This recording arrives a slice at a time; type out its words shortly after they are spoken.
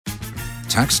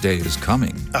Tax day is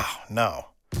coming. Oh, no.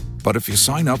 But if you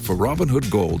sign up for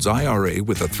Robinhood Gold's IRA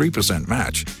with a 3%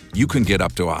 match, you can get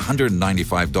up to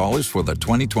 $195 for the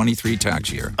 2023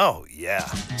 tax year. Oh, yeah.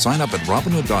 Sign up at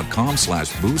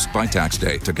Robinhood.com/boost by tax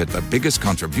day to get the biggest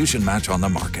contribution match on the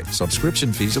market.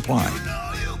 Subscription fees apply.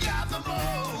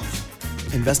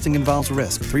 Investing involves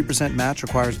risk. 3% match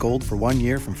requires gold for 1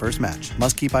 year from first match.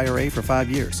 Must keep IRA for 5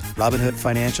 years. Robinhood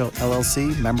Financial,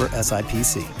 LLC, member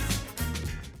SIPC.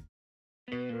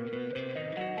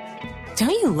 Don't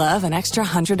you love an extra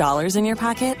 $100 in your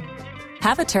pocket?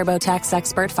 Have a TurboTax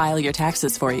expert file your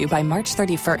taxes for you by March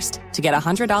 31st to get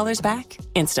 $100 back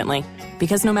instantly.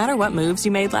 Because no matter what moves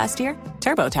you made last year,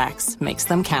 TurboTax makes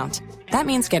them count. That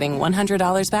means getting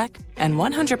 $100 back and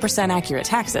 100% accurate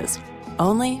taxes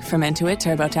only from Intuit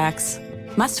TurboTax.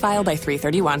 Must file by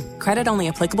 3/31. Credit only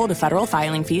applicable to federal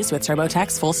filing fees with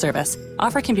TurboTax full service.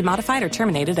 Offer can be modified or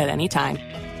terminated at any time.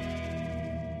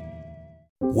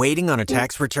 Waiting on a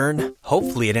tax return?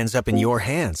 Hopefully it ends up in your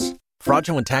hands.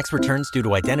 Fraudulent tax returns due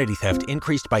to identity theft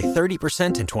increased by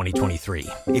 30% in 2023.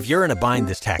 If you're in a bind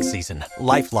this tax season,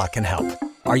 LifeLock can help.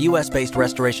 Our U.S.-based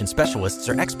restoration specialists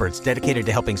are experts dedicated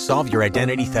to helping solve your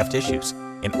identity theft issues.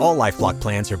 And all LifeLock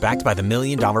plans are backed by the $1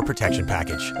 Million Protection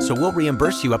Package. So we'll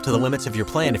reimburse you up to the limits of your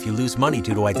plan if you lose money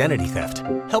due to identity theft.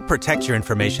 Help protect your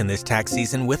information this tax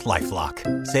season with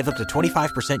LifeLock. Save up to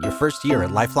 25% your first year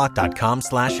at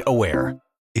LifeLock.com/aware.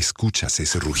 ¿Escuchas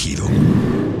ese rugido?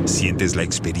 ¿Sientes la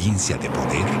experiencia de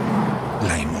poder?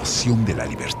 ¿La emoción de la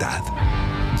libertad?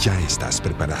 Ya estás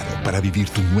preparado para vivir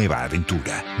tu nueva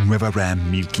aventura. Nueva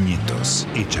Ram 1500,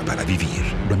 hecha para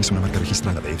vivir. Ram es una marca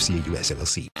registrada de FCA US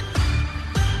LLC.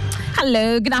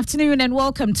 Hello, good afternoon and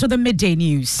welcome to the Midday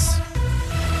News.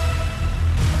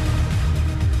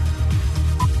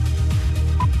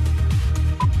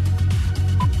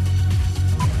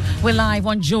 We're live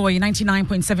on Joy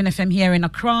 99.7 FM here in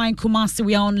Accra and Kumasi.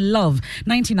 We are on Love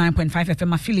 99.5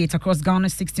 FM affiliate across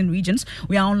Ghana's 16 regions.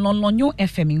 We are on Lolonyo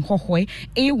FM in Hohoe,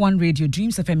 A1 Radio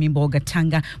Dreams FM in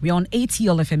Bolgatanga. We are on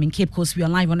ATL FM in Cape Coast. We are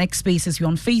live on X Spaces. We are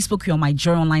on Facebook. We are on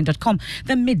myjoyonline.com.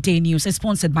 The Midday News is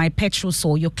sponsored by Petrol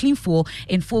Sol. Your clean fuel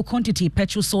in full quantity.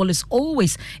 Petrol Sol is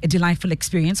always a delightful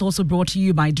experience. Also brought to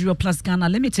you by Duro Plus Ghana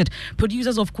Limited,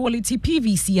 producers of quality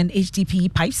PVC and HDPE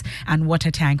pipes and water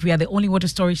tank. We are the only water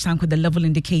storage tank with the level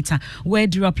indicator. Where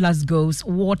Dura Plus goes,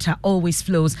 water always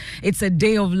flows. It's a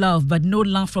day of love, but no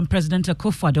love from President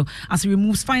Akufo-Addo as he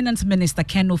removes Finance Minister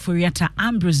Ken Ofori-Atta,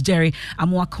 Ambrose Derry,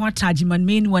 Amoako Agyemang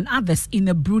Manu and others in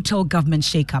a brutal government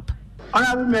shake-up.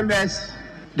 Honourable members,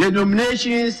 the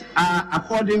nominations are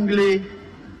accordingly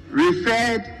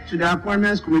referred to the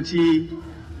Appointments Committee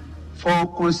for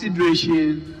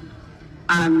consideration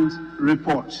and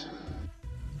report.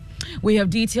 We have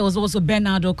details also.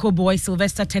 Bernard Okoboy,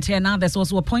 Sylvester Tete and others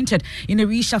also appointed in a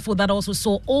reshuffle that also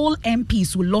saw all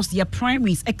MPs who lost their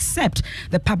primaries except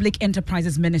the Public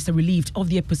Enterprises Minister relieved of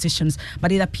their positions.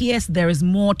 But it appears there is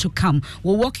more to come.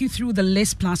 We'll walk you through the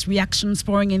list plus reactions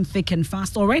pouring in thick and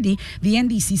fast. Already, the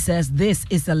NDC says this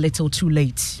is a little too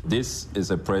late. This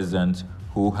is a president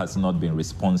who has not been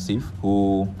responsive,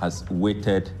 who has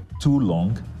waited too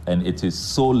long, and it is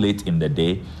so late in the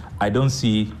day. I don't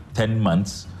see 10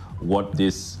 months what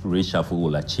this reshuffle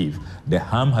will achieve. The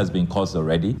harm has been caused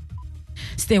already.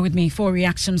 Stay with me for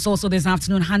reactions. Also this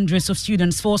afternoon, hundreds of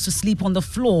students forced to sleep on the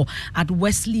floor at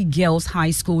Wesley Girls High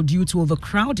School due to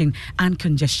overcrowding and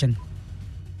congestion.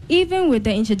 Even with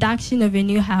the introduction of a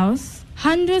new house,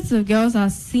 hundreds of girls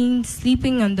are seen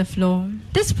sleeping on the floor.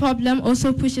 This problem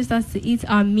also pushes us to eat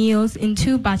our meals in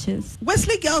 2 batches.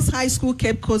 Wesley Girls High School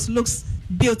Cape Coast looks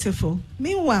beautiful.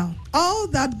 Meanwhile, all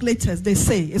that glitters, they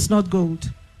say, is not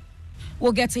gold.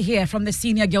 We'll get to hear from the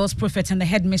senior girls prophet and the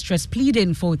headmistress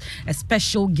pleading for a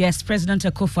special guest, President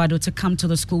Akufo-Addo, to come to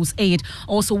the school's aid.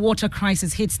 Also, water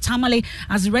crisis hits Tamale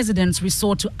as residents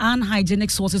resort to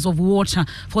unhygienic sources of water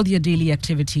for their daily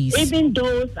activities. Even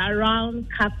those around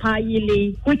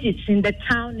Kapayili, which is in the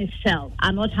town itself,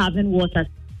 are not having water.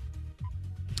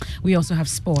 We also have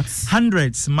sports.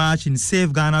 Hundreds march in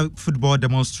Save Ghana football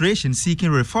demonstration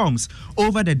seeking reforms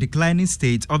over the declining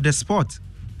state of the sport.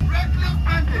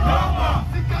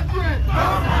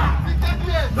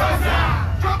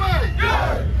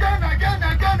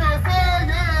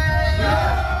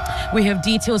 We have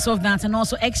details of that and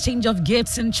also exchange of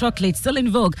gifts and chocolates still in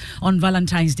vogue on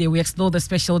Valentine's Day. We explore the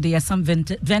special day as some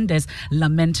vendors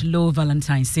lament low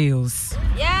Valentine sales.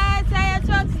 Yes, I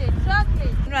chocolate.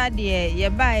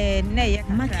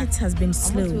 Market has been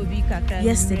slow.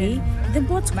 Yesterday, they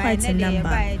bought quite a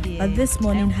number, but this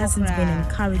morning hasn't been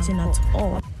encouraging at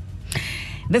all.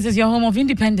 This is your home of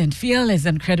independent, fearless,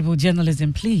 and credible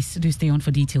journalism. Please do stay on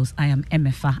for details. I am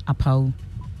Emefa Apau.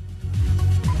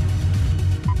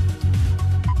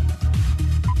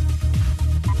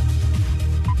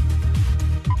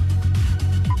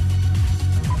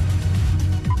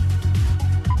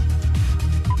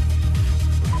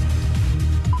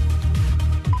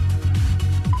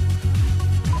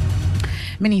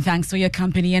 Many thanks for your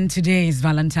company, and today is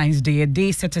Valentine's Day, a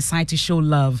day set aside to show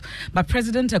love. But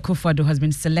President Akufo-Addo has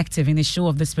been selective in the show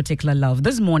of this particular love.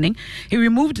 This morning, he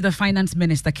removed the Finance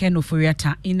Minister, Ken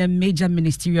Ofori-Atta, in a major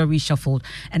ministerial reshuffle,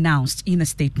 announced in a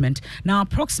statement. Now,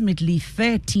 approximately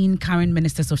 13 current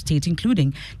ministers of state,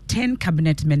 including 10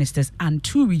 cabinet ministers and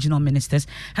 2 regional ministers,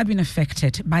 have been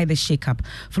affected by the shake-up.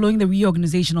 Following the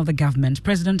reorganization of the government,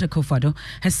 President Akufo-Addo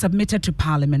has submitted to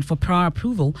Parliament for prior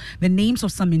approval the names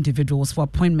of some individuals for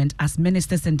appointment as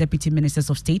ministers and deputy ministers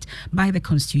of state by the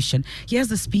Constitution. Here's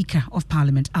the Speaker of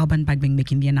Parliament, Alban Bagbing,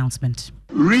 making the announcement.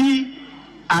 Reassigned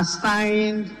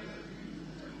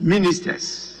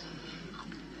ministers.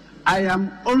 I am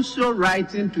also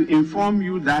writing to inform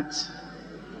you that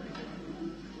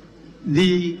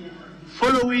the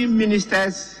following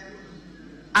ministers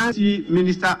and the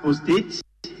Minister of State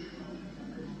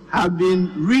have been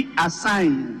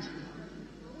reassigned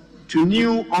to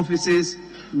new offices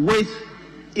with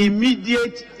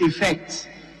immediate effect.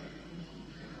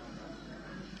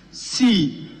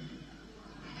 C.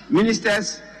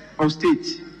 Ministers of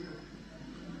State.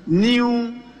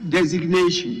 New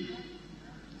designation.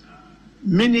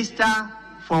 Minister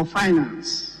for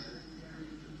Finance.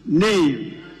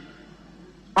 Name.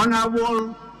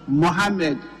 Honorable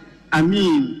Mohammed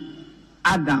Amin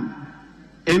Adam,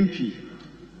 MP.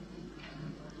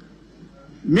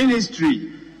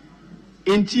 Ministry.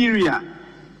 Interior.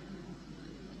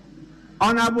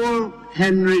 Honorable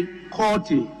Henry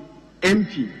Korte,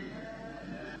 MP.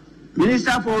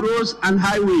 Minister for Roads and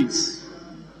Highways,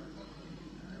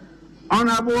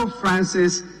 Honorable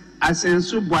Francis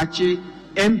Asensu-Boakye,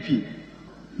 MP.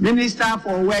 Minister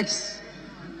for Works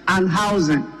and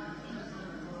Housing,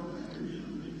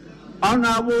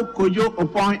 Honorable Kojo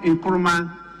Opon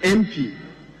Nkrumah, MP.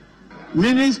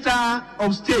 Minister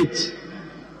of State,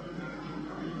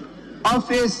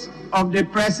 Office of the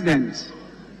President,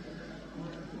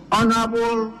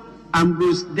 Honorable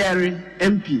Ambrose Derry,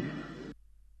 MP.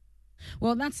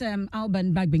 Well, that's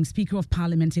Alban Bagbing, Speaker of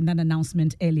Parliament, in that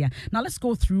announcement earlier. Now, let's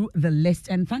go through the list.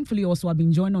 And thankfully, also, I've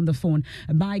been joined on the phone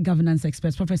by governance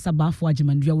expert, Professor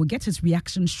Bafo-Adjumandua. We'll get his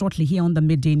reaction shortly here on the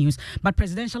Midday News. But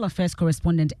Presidential Affairs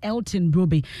Correspondent Elton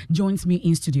Brobe joins me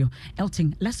in studio.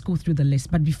 Elton, let's go through the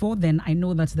list. But before then, I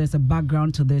know that there's a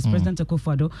background to this. President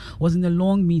Akufo-Addo was in a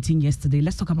long meeting yesterday.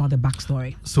 Let's talk about the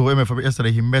backstory. So,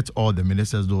 yesterday, he met all the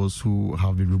ministers, those who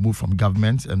have been removed from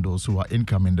government and those who are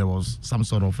incoming. There was some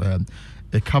sort of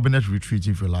a cabinet retreat,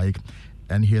 if you like,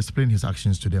 and he explained his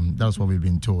actions to them. That's what we've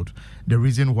been told. The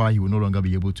reason why he will no longer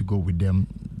be able to go with them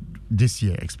this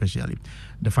year, especially.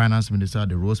 The finance minister,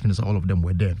 the roads minister, all of them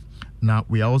were there. Now,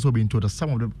 we are also being told that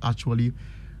some of them actually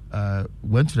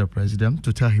went to the president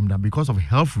to tell him that because of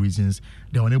health reasons,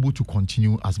 they were unable to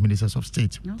continue as ministers of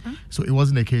state. Okay. So it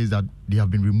wasn't a case that they have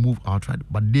been removed outright,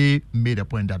 but they made a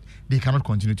point that they cannot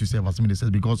continue to serve as ministers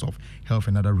because of health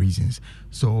and other reasons.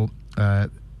 So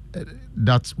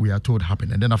that we are told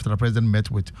happened. And then after the president met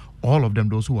with all of them,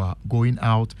 those who are going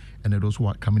out and those who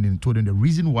are coming in, told them the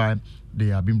reason why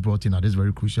they are being brought in at this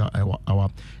very crucial hour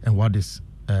and what is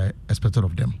expected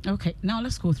of them. Okay, now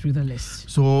let's go through the list.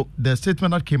 So the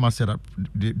statement that came out said that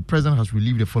the president has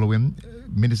relieved the following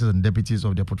ministers and deputies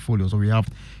of their portfolio. So we have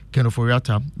Ken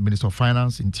Ofori-Atta, Minister of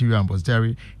Finance, Interior and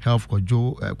Ministry, Health,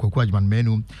 Kwaku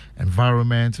Adjumandua,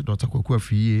 Environment, Dr. Kwaku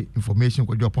Afie, Information,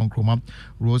 Kojo Opon Nkrumah,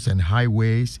 Roads and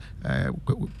Highways,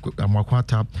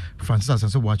 Amwakwata, Francis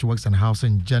Asensu-Boakye, Works and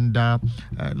Housing, Gender,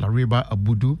 Lariba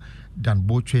Abudu, Dan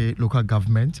Boche, Local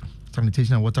Government,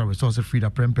 Sanitation and Water Resources, Frida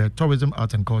Prempeh, Tourism,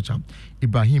 Art and Culture,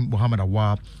 Ibrahim Muhammad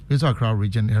Awar, Greater Accra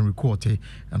Region, Henry Korte,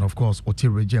 and of course, Ote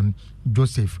Region,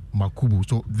 Joseph Makubu.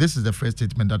 So this is the first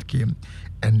statement that came.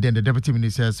 And then the Deputy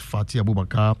Ministers, Fatih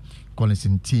Abubakar, Collins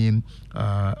Team,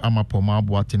 Amapoma,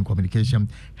 Boatin Communication,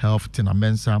 Health, Tina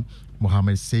Mensah,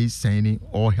 Mohammed Seys Saini,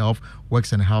 All Health,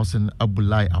 Works and Housing,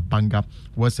 Abulai Abanga,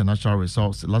 Western Natural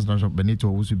Resources, Last National Benito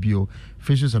Usubio,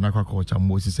 Fishes and Aquaculture,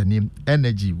 Moses Anim,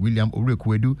 Energy, William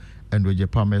Urekwedu, and Roger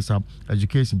Palmesa,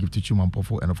 Education, Gift to Chuman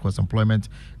Pofo, and of course, Employment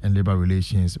and Labor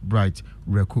Relations, Bright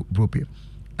Reku Brope.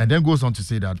 And then goes on to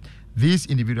say that these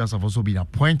individuals have also been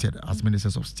appointed as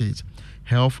Ministers of State.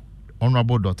 Health,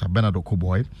 Honorable Dr. Bernard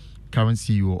Okoboy, current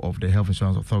CEO of the Health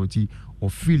Insurance Authority,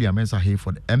 Ophelia Mensah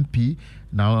for the MP,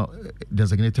 now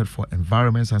designated for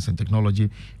Environment, Science and Technology.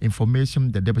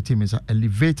 Information, the Deputy Minister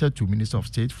elevated to Minister of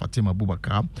State, Fatima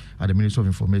Bubakar, at the Ministry of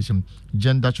Information,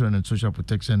 Gender, Children and Social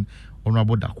Protection,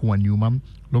 Honorable Dakuwa Newman,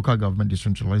 Local Government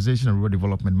Decentralization and Rural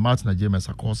Development, Martin Ajay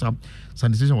Sakosa,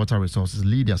 Sanitation and Water Resources,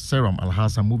 Lydia Seram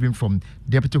Al-Hassan, moving from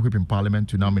Deputy Whip in Parliament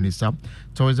to now Minister,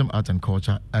 Tourism, Art and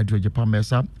Culture, Adrejepa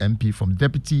Mesa, MP from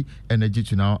Deputy Energy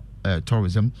to now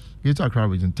Tourism, Greater Accra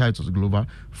Region, Titus Glover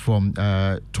from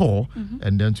TOR,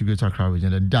 and then to Greater Accra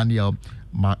Region, and Daniel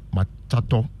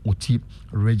Matato Oti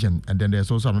region. And then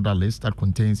there's also another list that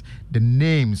contains the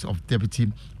names of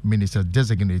deputy ministers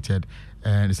designated,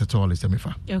 and it's a tall list,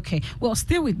 Emifa. Okay, well,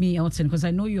 stay with me, Elton, because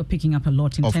I know you're picking up a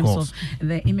lot in terms of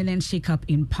the imminent shake-up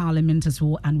in Parliament as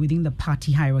well, and within the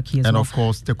party hierarchy as well. And of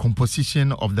course, the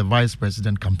composition of the Vice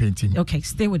President campaign team. Okay,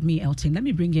 stay with me, Elton. Let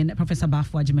me bring in Professor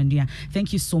Bafo-Addo.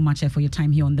 Thank you so much for your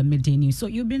time here on the Midday News. So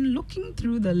you've been looking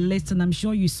through the list, and I'm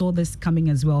sure you saw this coming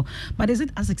as well. But is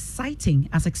it as exciting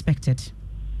as expected?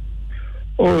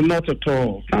 Oh, not at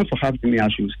all. Thanks for having me, I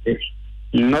should say.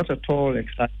 Not at all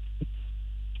exciting.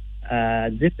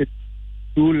 This is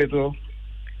too little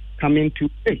coming too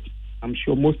late. I'm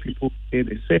sure most people say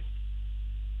the same.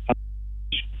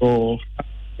 So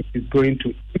it is going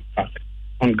to impact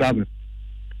on government.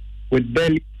 With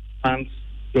barely months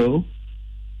to go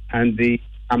and the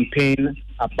campaign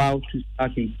about to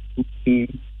start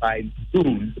in by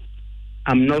June,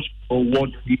 I'm not sure what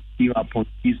this new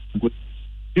appointees are going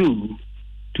to do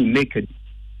to make it.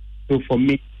 So for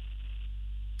me,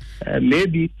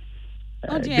 maybe.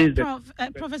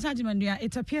 Professor Addo,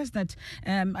 it appears that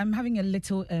I'm having a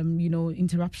little,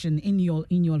 interruption in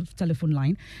your telephone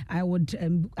line. I would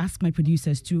ask my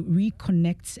producers to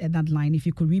reconnect that line. If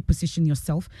you could reposition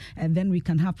yourself, and then we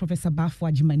can have Professor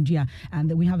Bafo-Addo,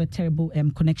 and we have a terrible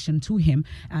connection to him.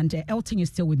 And Elton is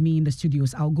still with me in the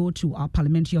studios. I'll go to our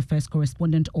Parliamentary Affairs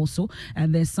correspondent also.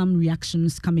 There's some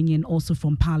reactions coming in also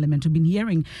from Parliament. We've been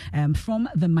hearing from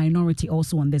the minority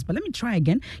also on this. But let me try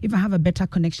again if I have a better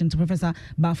connection to Professor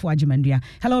Bafo-Addo.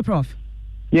 Hello, Prof.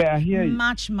 Yeah, here.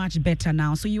 Much better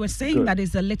now. So you were saying that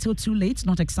it's a little too late,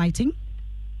 not exciting?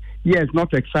 Yes,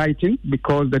 not exciting,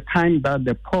 because the time that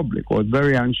the public was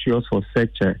very anxious for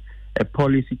such a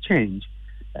policy change,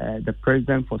 the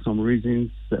president, for some reasons,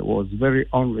 was very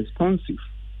unresponsive.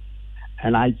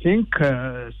 And I think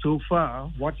so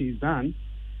far what he's done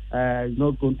is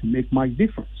not going to make much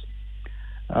difference.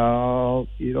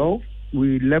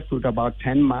 We left with about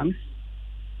 10 months.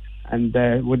 And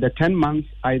with the 10 months,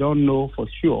 I don't know for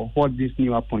sure what these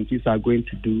new appointees are going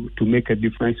to do to make a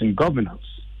difference in governance.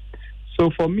 So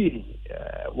for me,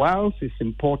 whilst it's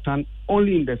important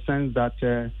only in the sense that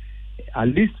at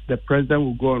least the president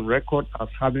will go on record as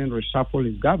having reshuffled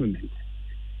his government,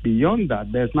 beyond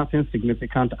that, there's nothing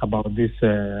significant about this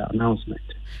announcement.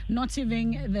 Not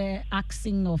even the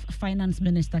axing of Finance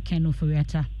Minister Ken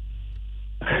Ofori-Atta?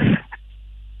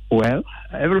 Well,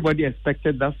 everybody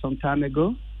expected that some time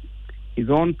ago. His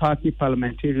own party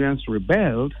parliamentarians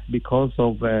rebelled because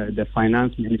of the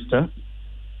finance minister.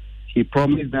 He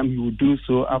promised them he would do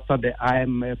so after the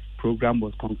IMF program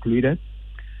was concluded.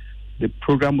 The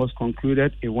program was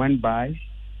concluded, it went by.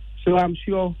 So I'm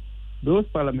sure those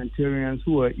parliamentarians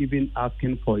who were even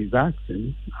asking for his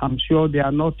action, I'm sure they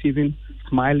are not even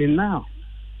smiling now.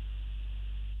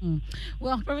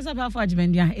 Well, Professor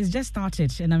Bafo-Addo, it's just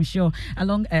started, and I'm sure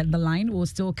along the line we'll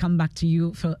still come back to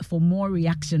you for more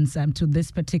reactions to this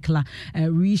particular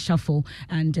reshuffle.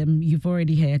 And you've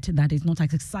already heard that it's not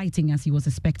as exciting as he was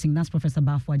expecting. That's Professor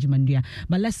Bafo-Addo.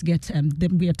 But let's get,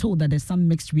 we are told that there's some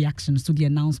mixed reactions to the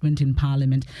announcement in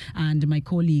Parliament. And my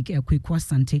colleague, Kweku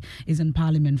Asante, is in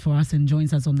Parliament for us and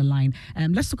joins us on the line.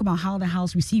 Let's talk about how the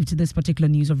House received this particular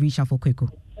news of reshuffle,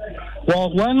 Kweku.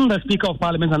 Well, when the Speaker of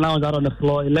Parliament announced that on the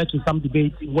floor, it led to some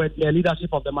debate with the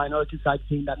leadership of the minority side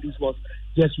saying that this was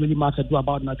just really much ado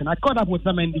about nothing. I caught up with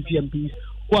some NDC MPs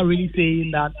who are really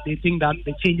saying that they think that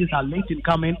the changes are late in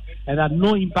coming and that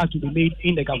no impact will be made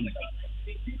in the government.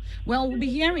 Well, we'll be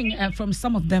hearing from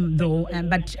some of them, though,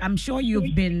 but I'm sure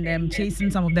you've been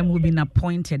chasing some of them who've been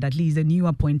appointed, at least the new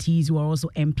appointees who are also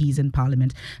MPs in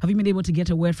Parliament. Have you been able to get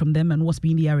a word from them, and what's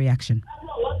been their reaction?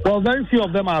 Well, very few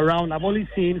of them are around. I've only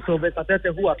seen Sylvester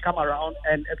Tete who have come around,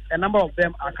 and a number of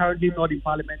them are currently not in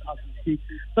Parliament as we speak.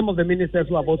 Some of the ministers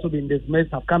who have also been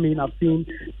dismissed have come in. I've seen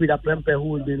Frida Prempe,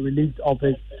 who has been released of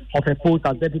a post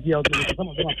as deputy health minister. Some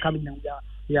of them have come in, and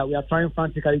we are trying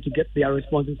frantically to get their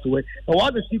responses to it. But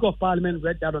while the Speaker of Parliament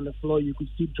read that on the floor, you could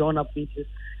see drawn up faces.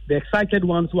 The excited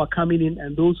ones who are coming in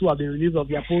and those who have been released of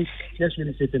their posts just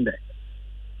really sitting there.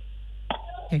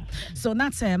 Okay, so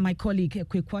that's my colleague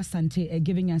Kwekwa Sante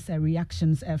giving us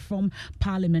reactions from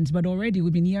Parliament. But already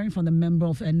we've been hearing from the member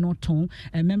of Norton,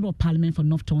 a member of Parliament for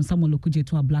Norton, Samuel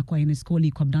Okujetua Blakwa, and his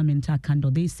colleague Kwabena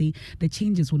Kando. They say the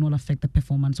changes will not affect the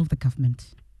performance of the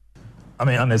government. I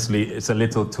mean, honestly, it's a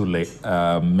little too late.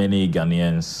 Many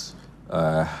Ghanaians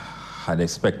had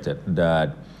expected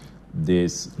that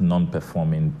this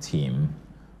non-performing team,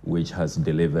 which has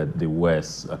delivered the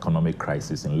worst economic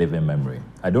crisis in living memory.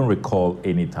 I don't recall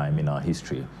any time in our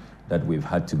history that we've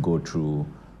had to go through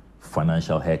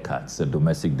financial haircuts, a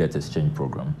domestic debt exchange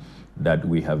program, that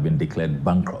we have been declared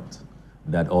bankrupt,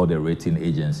 that all the rating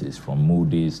agencies from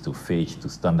Moody's to Fitch to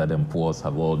Standard & Poor's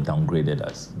have all downgraded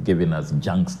us, giving us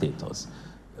junk status.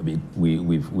 I mean,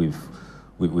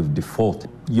 we've defaulted.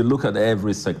 You look at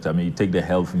every sector. I mean, you take the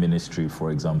health ministry,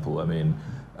 for example. I mean,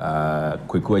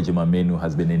 Kweku Ejimamenu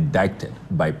has been indicted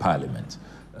by Parliament.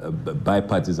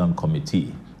 Bipartisan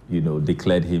committee,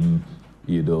 declared him,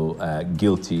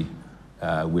 guilty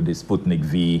with the Sputnik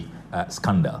V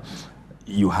scandal.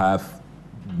 You have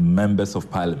members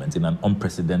of Parliament in an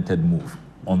unprecedented move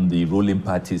on the ruling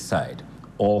party side,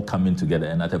 all coming together.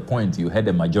 And at a point, you had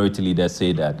a majority leader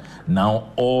say that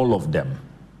now all of them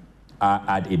are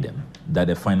ad idem, that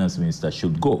the finance minister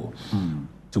should go.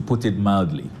 To put it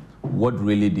mildly, what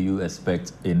really do you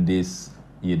expect in this,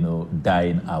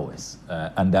 dying hours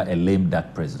under a lame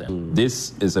duck president?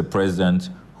 This is a president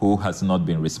who has not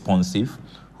been responsive,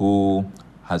 who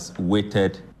has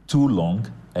waited too long,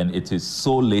 and it is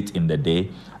so late in the day.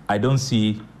 I don't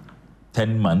see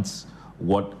 10 months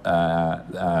what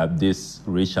this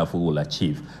reshuffle will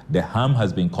achieve. The harm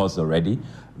has been caused already.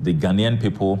 The Ghanaian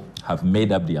people have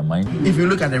made up their mind. If you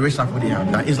look at the reshuffle they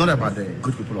have done, it's not about the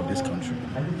good people of this country.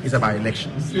 It's about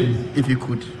elections. If you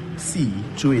could see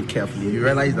through it carefully, you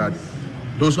realize that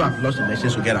those who have lost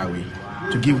elections will get away,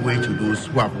 to give way to those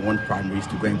who have won primaries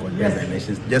to go and contest the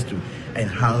elections, just to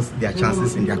enhance their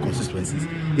chances in their constituencies.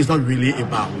 It's not really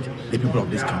about the people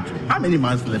of this country. How many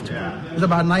months left to go? It's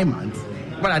about 9 months.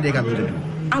 What are they going to do?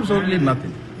 Absolutely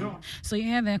nothing. So you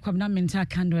have Kwabena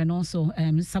Kando and also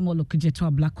Samuel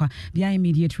Okujetua Blakwa, their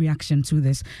immediate reaction to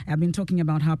this. I've been talking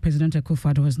about how President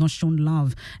Akufo-Addo has not shown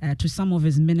love to some of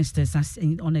his ministers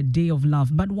on a day of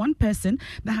love. But one person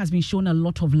that has been shown a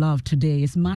lot of love today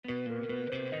is Don't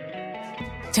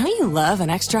you love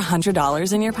an extra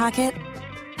 $100 in your pocket?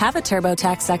 Have a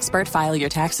TurboTax expert file your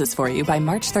taxes for you by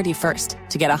March 31st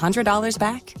to get $100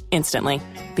 back instantly.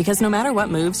 Because no matter what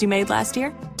moves you made last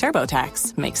year,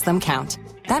 TurboTax makes them count.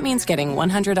 That means getting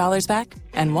 $100 back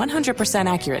and 100%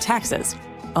 accurate taxes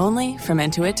only from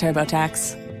Intuit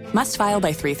TurboTax. Must file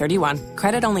by 3/31.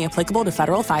 Credit only applicable to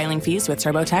federal filing fees with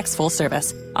TurboTax full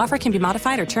service. Offer can be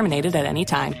modified or terminated at any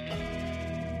time.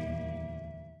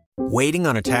 Waiting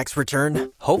on a tax return?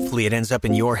 Hopefully it ends up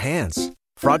in your hands.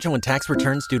 Fraudulent tax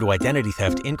returns due to identity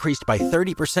theft increased by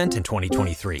 30% in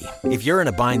 2023. If you're in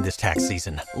a bind this tax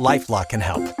season, LifeLock can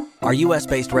help. Our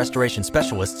U.S.-based restoration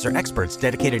specialists are experts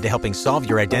dedicated to helping solve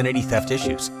your identity theft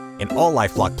issues. And all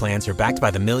LifeLock plans are backed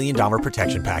by the $1 Million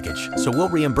Protection Package. So we'll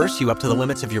reimburse you up to the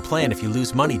limits of your plan if you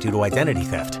lose money due to identity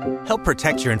theft. Help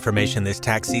protect your information this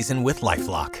tax season with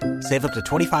LifeLock. Save up to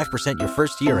 25% your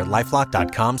first year at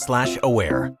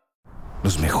LifeLock.com/aware.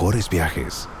 Los mejores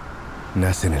viajes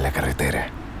nacen en la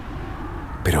carretera.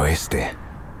 Pero este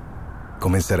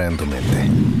comenzará en tu mente.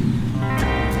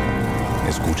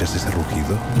 ¿Escuchas ese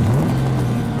rugido?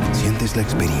 ¿Sientes la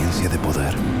experiencia de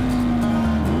poder?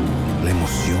 ¿La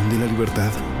emoción de la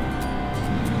libertad?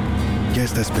 Ya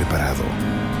estás preparado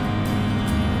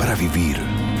para vivir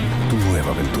tu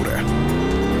nueva aventura.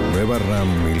 Nueva Ram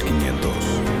 1500.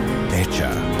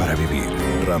 Hecha para vivir.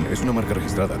 Ram es una marca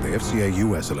registrada de FCI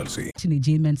US LLC.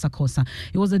 James Sakosa.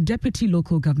 He was a deputy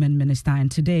local government minister, and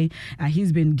today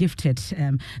he's been gifted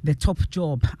the top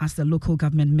job as the local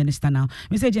government minister now.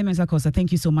 Mr. James Sakosa,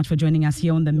 thank you so much for joining us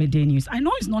here on the Midday News. I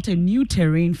know it's not a new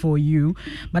terrain for you,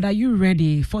 but are you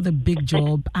ready for the big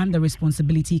job and the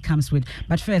responsibility it comes with?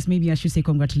 But first, maybe I should say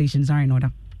congratulations are in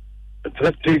order.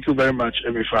 Thank you very much,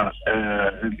 Emifa.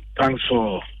 Thanks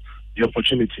for the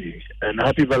opportunity, and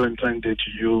happy Valentine's Day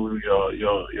to you,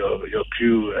 your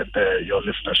crew, and your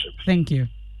listenership. Thank you.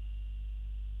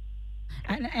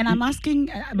 And I'm asking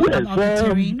about the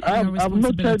terrain and your responsibility. I've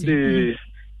noted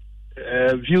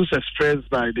the views expressed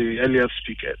by the earlier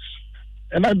speakers,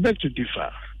 and I beg to differ.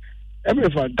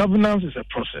 Governance is a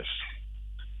process.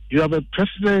 You have a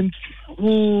president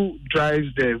who drives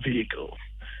the vehicle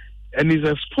and is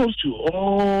exposed to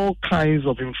all kinds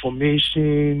of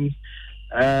information,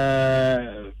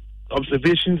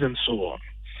 observations and so on.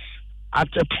 At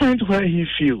a point where he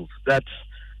feels that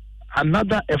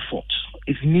another effort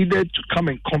is needed to come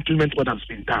and complement what has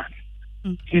been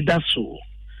done, he does so.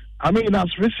 I mean, as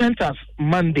recent as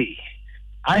Monday,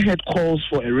 I had calls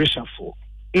for a reshuffle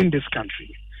in this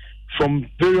country from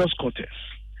various quarters,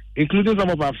 including some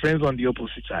of our friends on the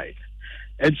opposite side.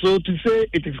 And so to say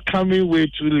it is coming way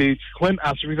too late, when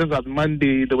as recent as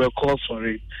Monday there were calls for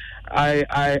it,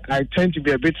 I tend to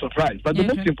be a bit surprised. But the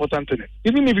most important thing is,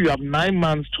 even if you have 9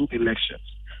 months to elections,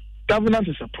 governance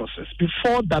is a process.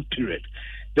 Before that period,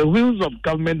 the wheels of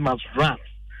government must run,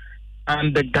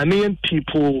 and the Ghanaian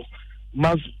people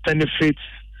must benefit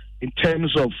in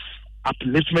terms of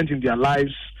upliftment in their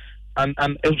lives and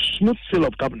a smooth sail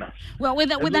of governance. Well,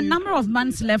 with a number of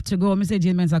months left to go, Mr.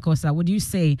 J. Mensa-Kosa, would you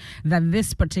say that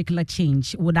this particular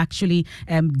change would actually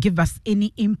give us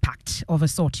any impact of a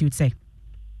sort, you'd say?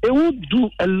 It would do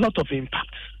a lot of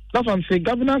impact. That's what I'm saying.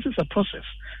 Governance is a process.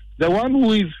 The one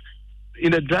who is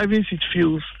in the driving seat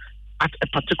feels at a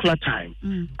particular time,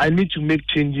 I need to make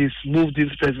changes, move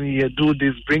this person here, do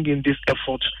this, bring in this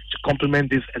effort to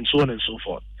complement this, and so on and so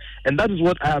forth. And that is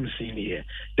what I am seeing here.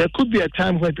 There could be a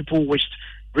time when people wished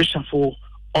reshuffle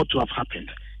ought to have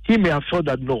happened. He may have felt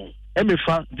that no,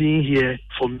 MFA being here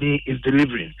for me is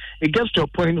delivering. It gets to a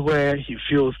point where he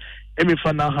feels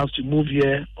MFA now has to move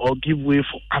here or give way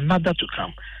for another to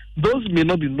come. Those may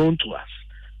not be known to us.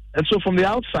 And so from the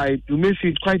outside, you may see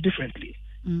it quite differently.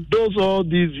 All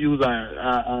these views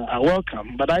are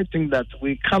welcome, but I think that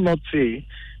we cannot say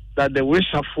that the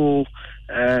reshuffle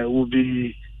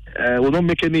will not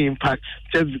make any impact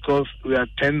just because we are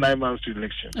 9 months to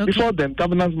election. Okay. Before then,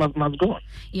 governance must go on.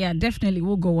 Yeah, definitely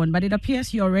will go on, but it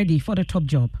appears you're ready for the top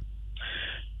job.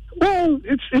 Well,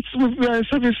 we are in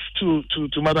service to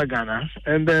Mother Ghana,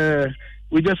 and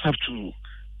we just have to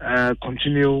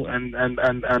continue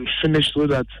and finish so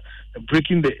that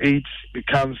breaking the 8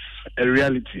 becomes a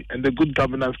reality and the good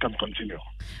governance can continue.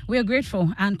 We are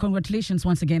grateful and congratulations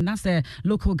once again. That's the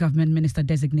local government minister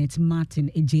designate, Martin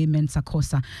J.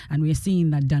 Mensa-Kosa, and we are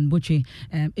seeing that Dan Butchie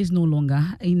is no longer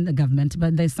in the government,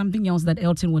 but there's something else that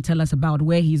Elton will tell us about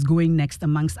where he's going next,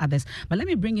 amongst others. But let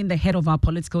me bring in the head of our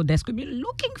political desk. We've been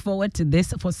looking forward to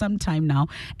this for some time now.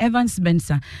 Evans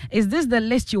Mensah, is this the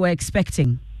list you were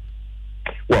expecting?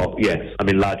 Well, yes, I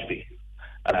mean, largely.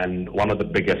 And one of the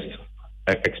biggest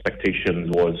expectations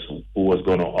was who was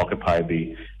going to occupy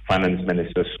the finance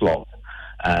minister's slot.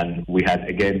 And we had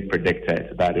again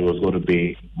predicted that it was going to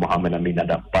be Mohamed Amin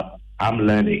Adam. But I'm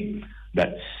learning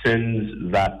that since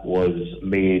that was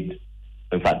made,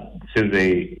 in fact, since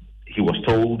he was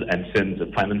told and since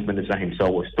the finance minister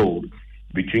himself was told,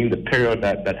 between the period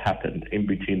that happened, in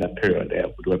between that period, there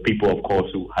were people, of course,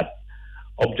 who had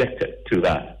objected to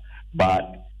that.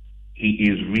 But he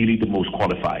is really the most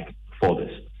qualified for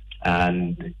this.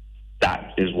 And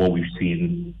that is what we've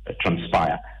seen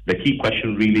transpire. The key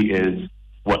question really is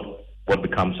what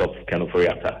becomes of Ken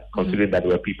Ofori-Atta, considering that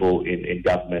there were people in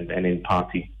government and in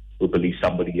party who believe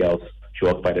somebody else should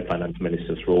occupy the finance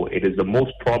minister's role. It is the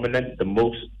most prominent, the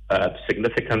most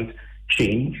significant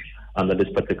change under this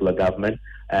particular government.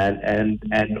 And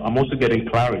I'm also getting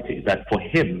clarity that for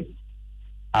him,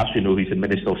 as you know, he's a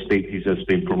minister of state. He's just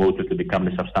been promoted to become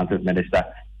the substantive minister.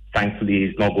 Thankfully,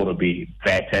 he's not going to be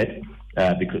vetted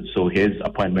so his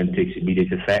appointment takes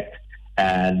immediate effect.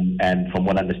 And from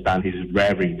what I understand, he's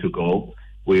raring to go.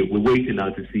 We're waiting now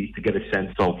to get a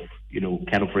sense of,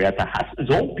 Ken Ofori-Atta has his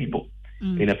own people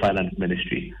in the finance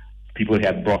ministry. People he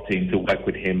had brought in to work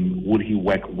with him. Would he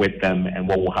work with them, and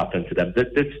what will happen to them? This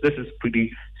is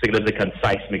pretty significant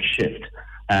seismic shift,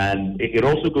 and it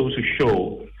also goes to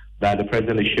show that the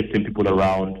president is shifting people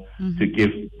around to give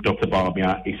Dr.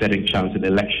 Bawumia a second chance in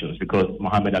elections, because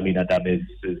Mohamed Amin Adam is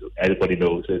everybody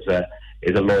knows, is a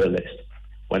loyalist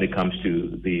when it comes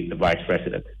to the vice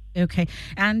president. Okay,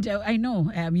 and I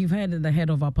know you've heard the head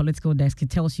of our political desk. It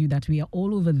tells you that we are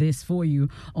all over this for you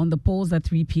on the polls at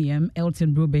 3 p.m.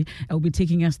 Elton Brobe will be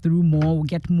taking us through more. We'll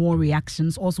get more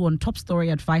reactions. Also on Top Story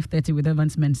at 5:30 with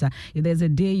Evans Mensah. If there's a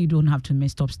day you don't have to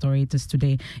miss Top Story, it is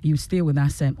today. You stay with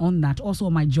us on that. Also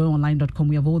on myjoyonline.com,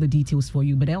 we have all the details for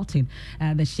you. But Elton,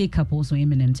 the shake-up also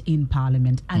imminent in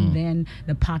Parliament, and then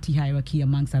the party hierarchy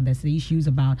amongst others, the issues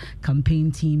about campaign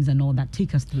teams and all that.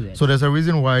 Take us through it. So there's a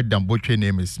reason why Dan Butchie's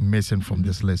name is missing from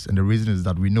this list, and the reason is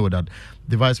that we know that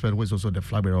the vice president, who is also the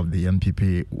flag bearer of the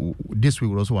NPP, this week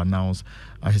will also announce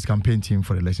his campaign team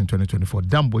for the election 2024.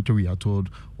 Dan Butchie, we are told,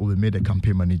 will be made a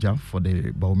campaign manager for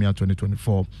the Bawumia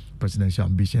 2024 presidential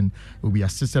ambition. Will be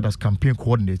assisted as campaign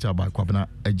coordinator by Kwabena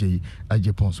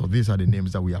Ejepon. So these are the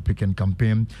names that we are picking.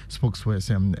 Campaign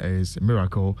spokesperson is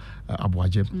Miracle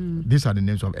Abuaje. These are the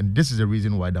names of, and this is the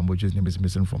reason why Dan Butchie's name is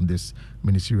missing from this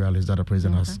ministerial list that the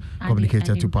president has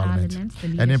communicated to Parliament.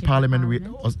 And And in Parliament,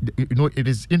 it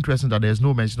is interesting that there's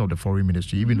no mention of the Foreign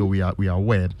Ministry, even though we are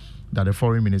aware that the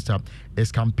Foreign Minister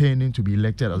is campaigning to be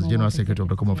elected as General Secretary of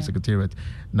the Commonwealth Secretariat.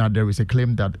 Now, there is a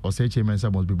claim that Osei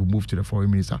Mensah must be moved to the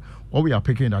Foreign Minister. What we are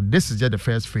picking that this is just the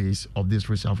first phase of this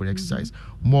reshuffle exercise.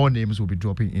 More names will be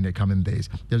dropping in the coming days.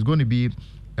 There's going to be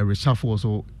a reshuffle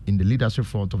also in the leadership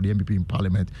front of the MPP in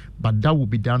Parliament, but that will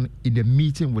be done in the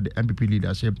meeting with the MPP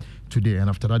leadership today, and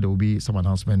after that there will be some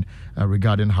announcement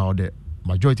regarding how the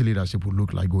majority leadership will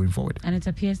look like going forward. And it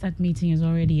appears that meeting is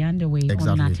already underway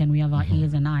on that, and we have our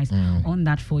ears and eyes on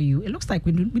that for you. It looks like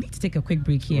we need to take a quick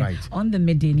break here on the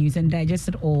midday news and digest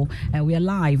it all. We are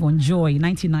live on Joy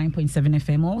 99.7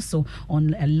 FM, also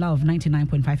on Love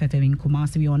 99.5 FM in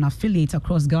Kumasi. We are on affiliates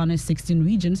across Ghana's 16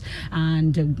 regions,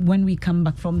 and when we come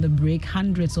back from the break,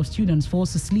 hundreds of students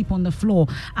forced to sleep on the floor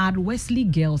at Wesley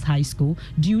Girls High School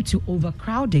due to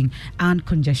overcrowding and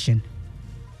congestion.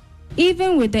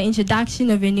 Even with the introduction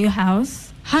of a new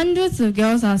house, hundreds of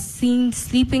girls are seen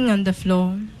sleeping on the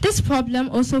floor. This problem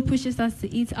also pushes us to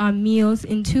eat our meals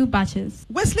in 2 batches.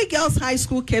 Wesley Girls High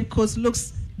School Cape Coast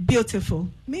looks beautiful.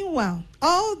 Meanwhile,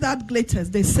 all that glitters,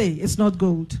 they say, it's not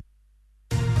gold.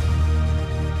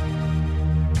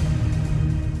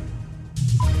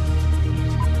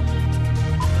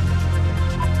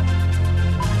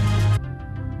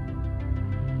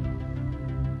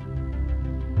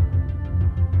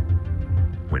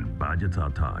 Budgets are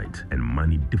tight and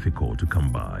money difficult to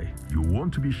come by. You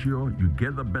want to be sure you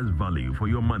get the best value for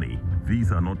your money.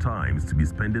 These are not times to be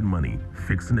spending money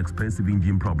fixing expensive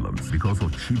engine problems because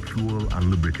of cheap fuel and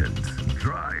lubricants.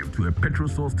 Drive to a petrol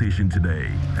source station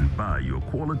today and buy your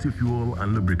quality fuel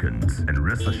and lubricants, and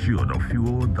rest assured of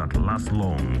fuel that lasts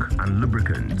long and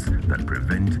lubricants that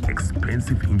prevent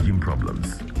expensive engine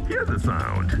problems. Hear the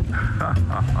sound.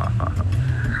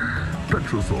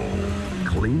 Petrosol,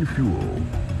 clean fuel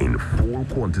in full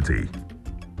quantity.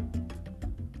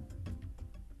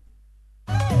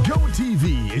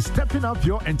 GoTV is stepping up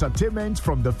your entertainment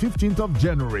from the 15th of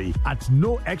January at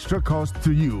no extra cost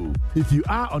to you. If you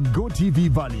are on GoTV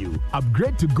Value,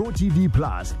 upgrade to GoTV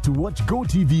Plus to watch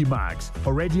GoTV Max.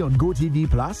 Already on GoTV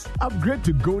Plus? Upgrade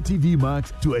to GoTV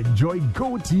Max to enjoy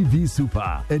GoTV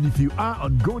Super. And if you are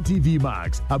on GoTV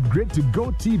Max, upgrade to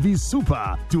GoTV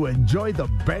Super to enjoy the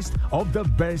best of the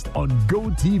best on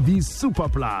GoTV Super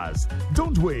Plus.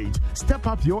 Don't wait. Step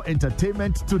up your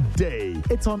entertainment today.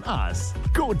 It's on us.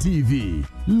 GoTV.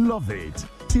 Love it.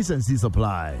 T&C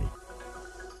Supply.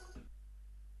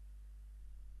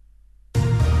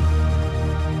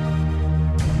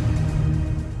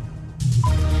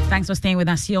 Thanks for staying with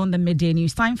us here on the Midday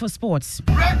News. Time for sports.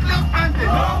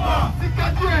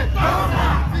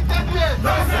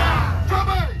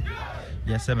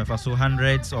 Yes, MFA. So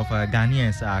hundreds of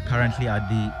Ghanaians are currently at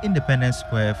the Independence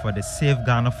Square for the Save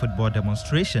Ghana football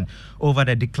demonstration over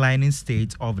the declining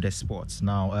state of the sports.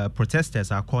 Now,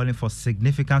 protesters are calling for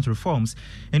significant reforms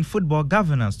in football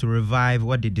governance to revive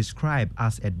what they describe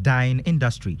as a dying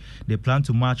industry. They plan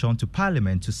to march on to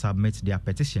Parliament to submit their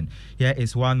petition. Here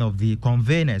is one of the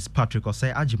conveners, Patrick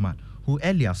Osei-Ajiman, who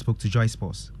earlier spoke to Joy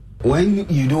Sports. When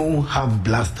you don't have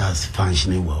blasters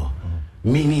functioning well,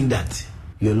 meaning that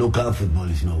your local football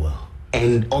is not well,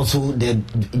 and also the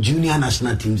junior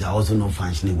national teams are also not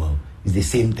functioning well, it's the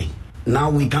same thing. Now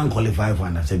we can't qualify for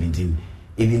under 17,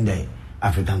 even the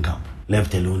African Cup,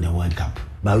 let alone the World Cup.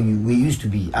 But we used to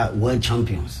be world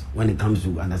champions when it comes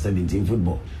to under 17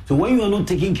 football. So when you are not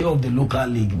taking care of the local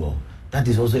league ball, that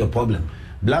is also a problem.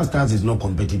 Blasters is not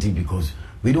competitive because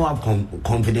we don't have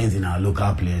confidence in our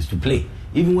local players to play.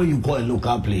 Even when you call a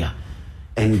local player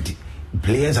and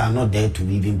players are not there to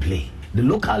even play. The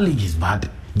local league is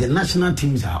bad. The national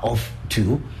teams are off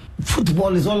too.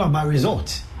 Football is all about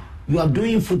results. You are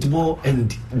doing football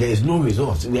and there is no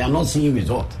results. We are not seeing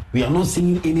results. We are not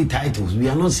seeing any titles. We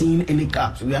are not seeing any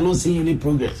caps. We are not seeing any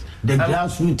progress. The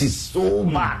grassroots is so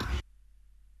bad.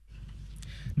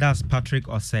 That's Patrick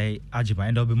Osei-Ajiman,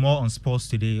 and there'll be more on sports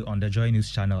today on the Joy News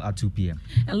channel at 2 p.m.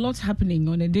 A lot happening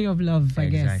on a day of love, I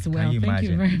guess. Well, thank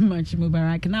you very much,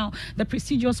 Mubarak. Now, the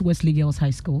prestigious Wesley Girls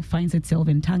High School finds itself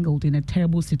entangled in a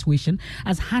terrible situation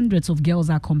as hundreds of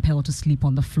girls are compelled to sleep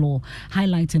on the floor,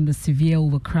 highlighting the severe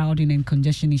overcrowding and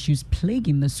congestion issues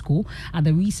plaguing the school. At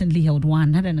the recently held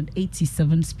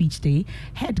 187th speech day,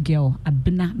 head girl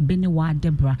Abina Benewa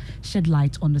Deborah shed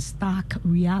light on the stark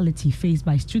reality faced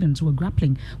by students who are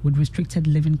grappling with restricted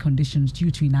living conditions due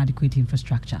to inadequate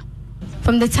infrastructure.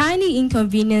 From the tiny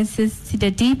inconveniences to the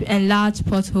deep and large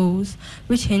potholes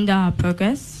which hinder our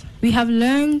progress, we have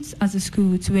learned as a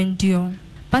school to endure.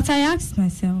 But I asked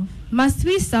myself, must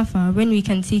we suffer when we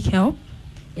can seek help?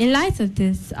 In light of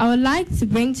this, I would like to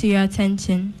bring to your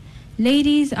attention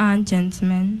Ladies and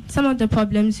gentlemen, some of the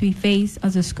problems we face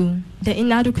as a school. The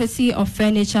inadequacy of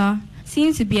furniture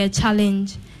seems to be a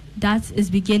challenge that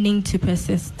is beginning to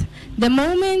persist. The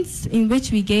moments in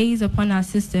which we gaze upon our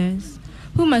sisters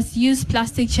who must use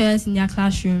plastic chairs in their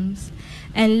classrooms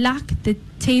and lack the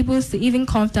tables to even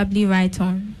comfortably write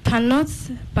on cannot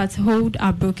but hold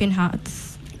our broken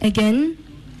hearts. Again,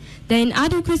 the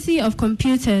inadequacy of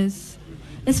computers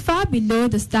is far below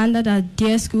the standard our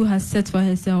dear school has set for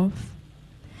herself.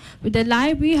 With the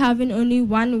library having only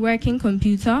one working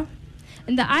computer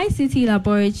and the ICT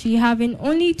laboratory having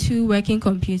only 2 working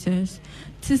computers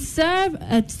to serve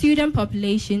a student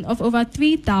population of over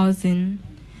 3,000,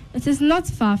 it is not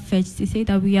far-fetched to say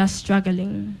that we are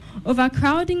struggling.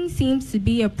 Overcrowding seems to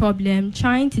be a problem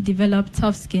trying to develop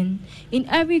tough skin in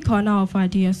every corner of our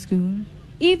dear school.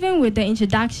 Even with the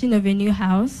introduction of a new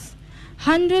house,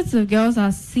 hundreds of girls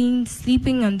are seen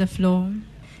sleeping on the floor.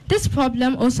 This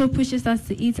problem also pushes us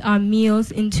to eat our meals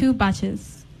in 2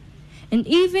 batches. And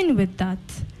even with that,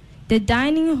 the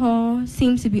dining hall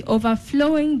seems to be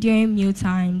overflowing during meal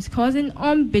times, causing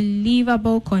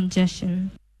unbelievable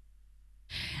congestion.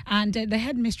 And the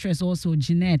headmistress also,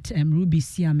 Jeanette Ruby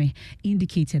Siame,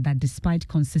 indicated that despite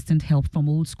consistent help from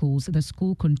old schools, the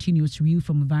school continues to reel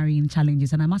from varying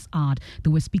challenges. And I must add, they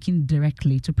were speaking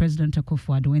directly to President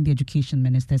Akufo-Addo and the Education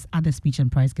Ministers at the speech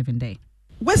and prize giving day.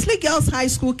 Wesley Girls High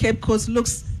School Cape Coast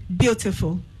looks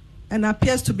beautiful and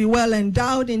appears to be well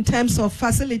endowed in terms of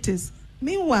facilities.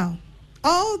 Meanwhile,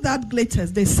 all that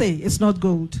glitters, they say, is not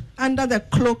gold. Under the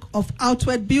cloak of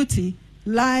outward beauty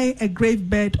lie a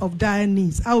grave bed of dire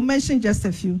needs. I'll mention just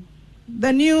a few.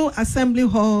 The new assembly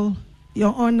hall,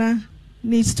 Your Honor,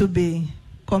 needs to be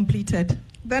completed.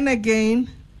 Then again,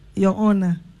 Your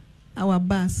Honor, our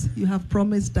bus, you have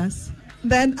promised us.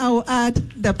 Then I'll add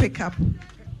the pickup.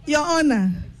 Your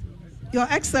Honor, Your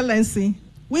Excellency,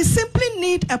 we simply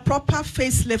need a proper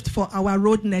facelift for our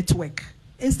road network.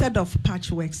 Instead of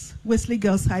patchworks, Wesley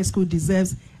Girls High School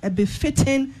deserves a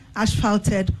befitting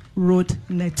asphalted road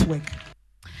network.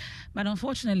 But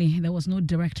unfortunately, there was no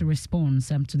direct response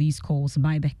to these calls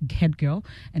by the head girl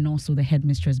and also the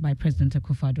headmistress by President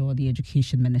Akufo-Addo or the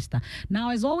Education Minister. Now,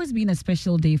 it's always been a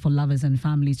special day for lovers and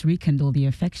families to rekindle their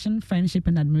affection, friendship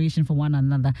and admiration for one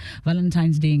another.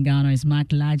 Valentine's Day in Ghana is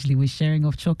marked largely with sharing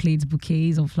of chocolates,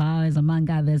 bouquets of flowers, among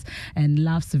others, and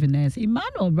love souvenirs.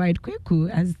 Emmanuel Bride Kweku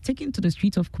has taken to the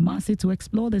streets of Kumasi to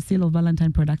explore the sale of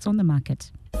Valentine products on the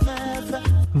market.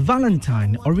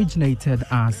 Valentine originated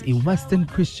as a Western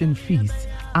Christian feast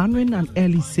honoring an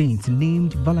early saint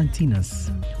named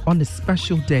Valentinus. On a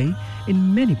special day,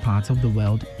 in many parts of the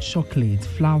world, chocolates,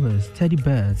 flowers, teddy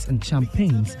bears, and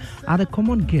champagnes are the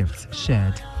common gifts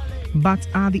shared. But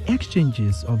are the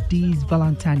exchanges of these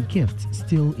Valentine gifts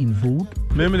still in vogue?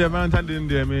 I'm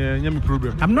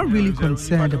not really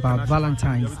concerned about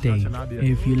Valentine's Day.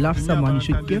 If you love someone, you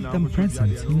should give them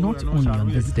presents, not only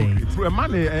on this day.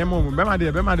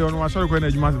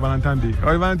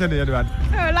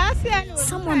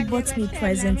 Someone bought me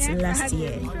presents last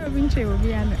year.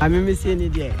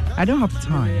 I don't have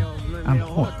time. I'm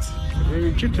hot.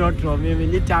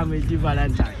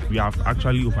 We have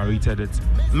actually operated it.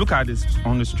 Look at this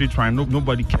on the street right now.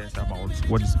 Nobody cares about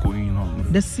what is going on.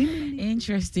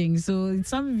 Interesting. So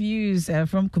some views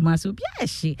from Kumasi.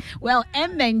 Yes, well,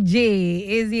 M&J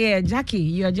is here. Jackie,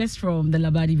 you are just from the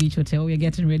Labadi Beach Hotel. We're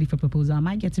getting ready for proposal. Am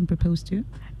I getting proposed to?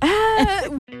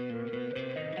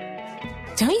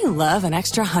 Don't you love an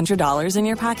extra $100 in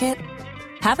your pocket?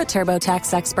 Have a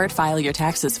TurboTax expert file your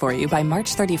taxes for you by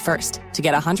March 31st to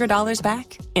get $100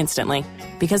 back instantly.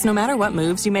 Because no matter what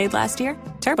moves you made last year,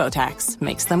 TurboTax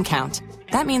makes them count.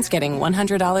 That means getting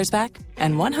 $100 back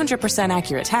and 100%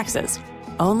 accurate taxes,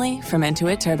 only from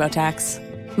Intuit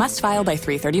TurboTax. Must file by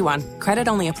 3/31. Credit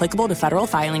only applicable to federal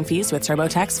filing fees with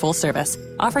TurboTax full service.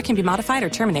 Offer can be modified or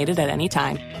terminated at any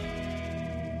time.